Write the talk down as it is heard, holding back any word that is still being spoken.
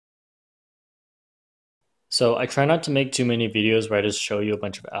So I try not to make too many videos where I just show you a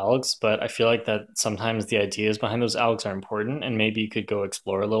bunch of algs, but I feel like that sometimes the ideas behind those algs are important, and maybe you could go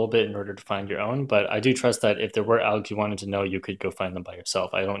explore a little bit in order to find your own. But I do trust that if there were algs you wanted to know, you could go find them by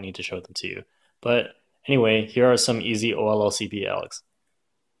yourself. I don't need to show them to you. But anyway, here are some easy OLLCP algs.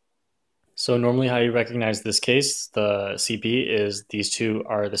 So normally how you recognize this case, the CP, is these two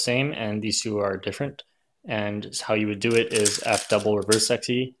are the same and these two are different. And how you would do it is F double reverse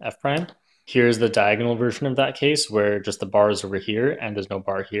sexy F prime. Here's the diagonal version of that case where just the bar is over here and there's no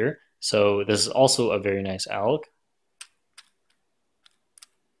bar here. So this is also a very nice alg.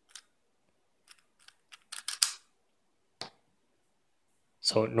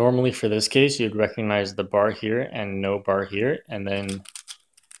 So normally for this case, you'd recognize the bar here and no bar here, and then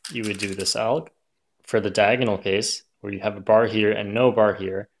you would do this alg. For the diagonal case, where you have a bar here and no bar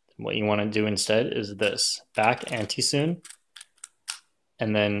here, what you want to do instead is this, back anti-soon,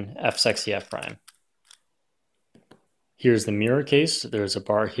 and then F sexy F prime. Here's the mirror case. There's a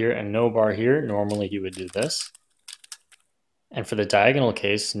bar here and no bar here. Normally you would do this. And for the diagonal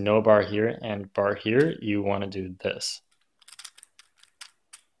case, no bar here and bar here, you want to do this.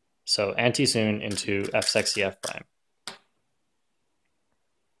 So anti-soon into F sexy F prime.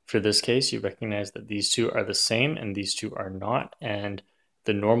 For this case, you recognize that these two are the same and these two are not. And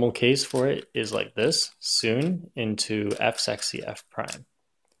the normal case for it is like this, soon into F sexy F prime.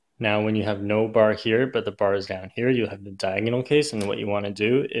 Now, when you have no bar here, but the bar is down here, you have the diagonal case. And what you want to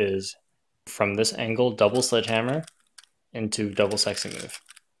do is from this angle, double sledgehammer into double sexy move.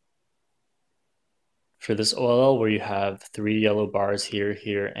 For this OLL where you have 3 yellow bars here,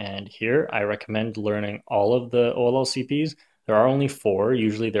 here, and here, I recommend learning all of the OLLCPs. There are only 4.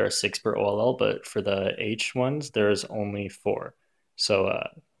 Usually there are 6 per OLL, but for the H ones, there's only 4. So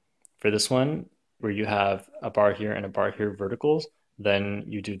for this one, where you have a bar here and a bar here verticals, then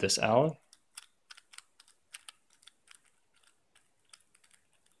you do this alg.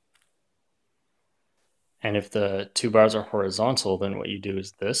 And if the 2 bars are horizontal, then what you do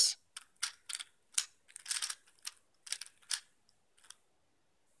is this.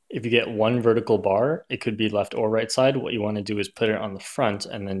 If you get 1 vertical bar, it could be left or right side. What you want to do is put it on the front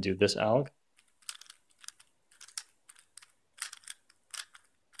and then do this alg.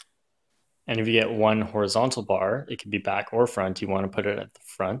 And if you get 1 horizontal bar, it could be back or front. You want to put it at the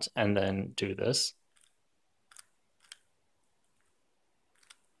front and then do this.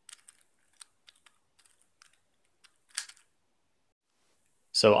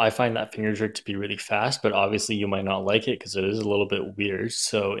 So I find that finger jerk to be really fast, but obviously you might not like it because it is a little bit weird.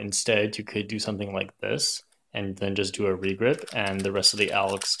 So instead you could do something like this and then just do a regrip and the rest of the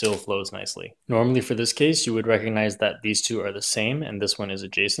alg still flows nicely. Normally for this case, you would recognize that these two are the same and this one is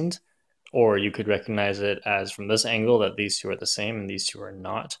adjacent. Or you could recognize it as from this angle that these two are the same and these two are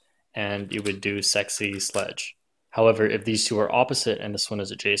not. And you would do sexy sledge. However, if these two are opposite and this one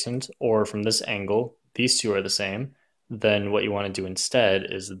is adjacent, or from this angle, these two are the same, then what you want to do instead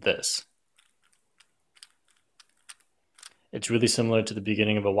is this. It's really similar to the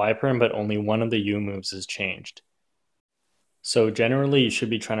beginning of a Y perm, but only one of the U moves is changed. So generally, you should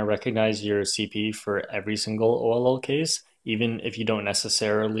be trying to recognize your CP for every single OLL case, even if you don't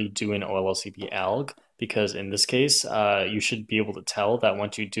necessarily do an OLLCP alg, because in this case, you should be able to tell that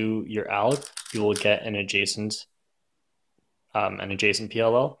once you do your alg, you will get an adjacent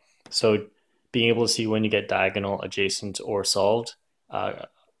PLL. So being able to see when you get diagonal, adjacent, or solved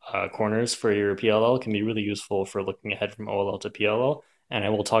corners for your PLL can be really useful for looking ahead from OLL to PLL, and I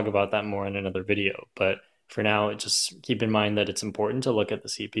will talk about that more in another video. But for now, just keep in mind that it's important to look at the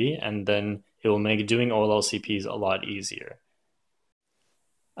CP, and then it will make doing OLLCPs a lot easier.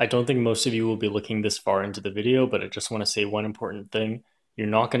 I don't think most of you will be looking this far into the video, but I just want to say one important thing. You're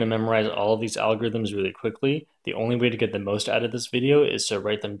not going to memorize all of these algorithms really quickly. The only way to get the most out of this video is to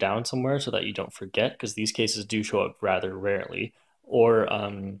write them down somewhere so that you don't forget, because these cases do show up rather rarely. Or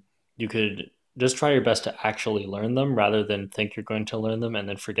you could just try your best to actually learn them rather than think you're going to learn them and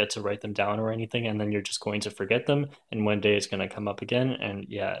then forget to write them down or anything, and then you're just going to forget them, and one day it's going to come up again. And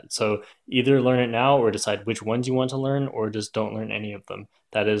yeah, so either learn it now or decide which ones you want to learn, or just don't learn any of them.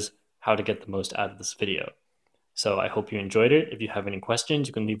 That is how to get the most out of this video. So I hope you enjoyed it. If you have any questions,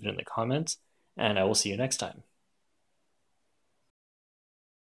 you can leave it in the comments, and I will see you next time.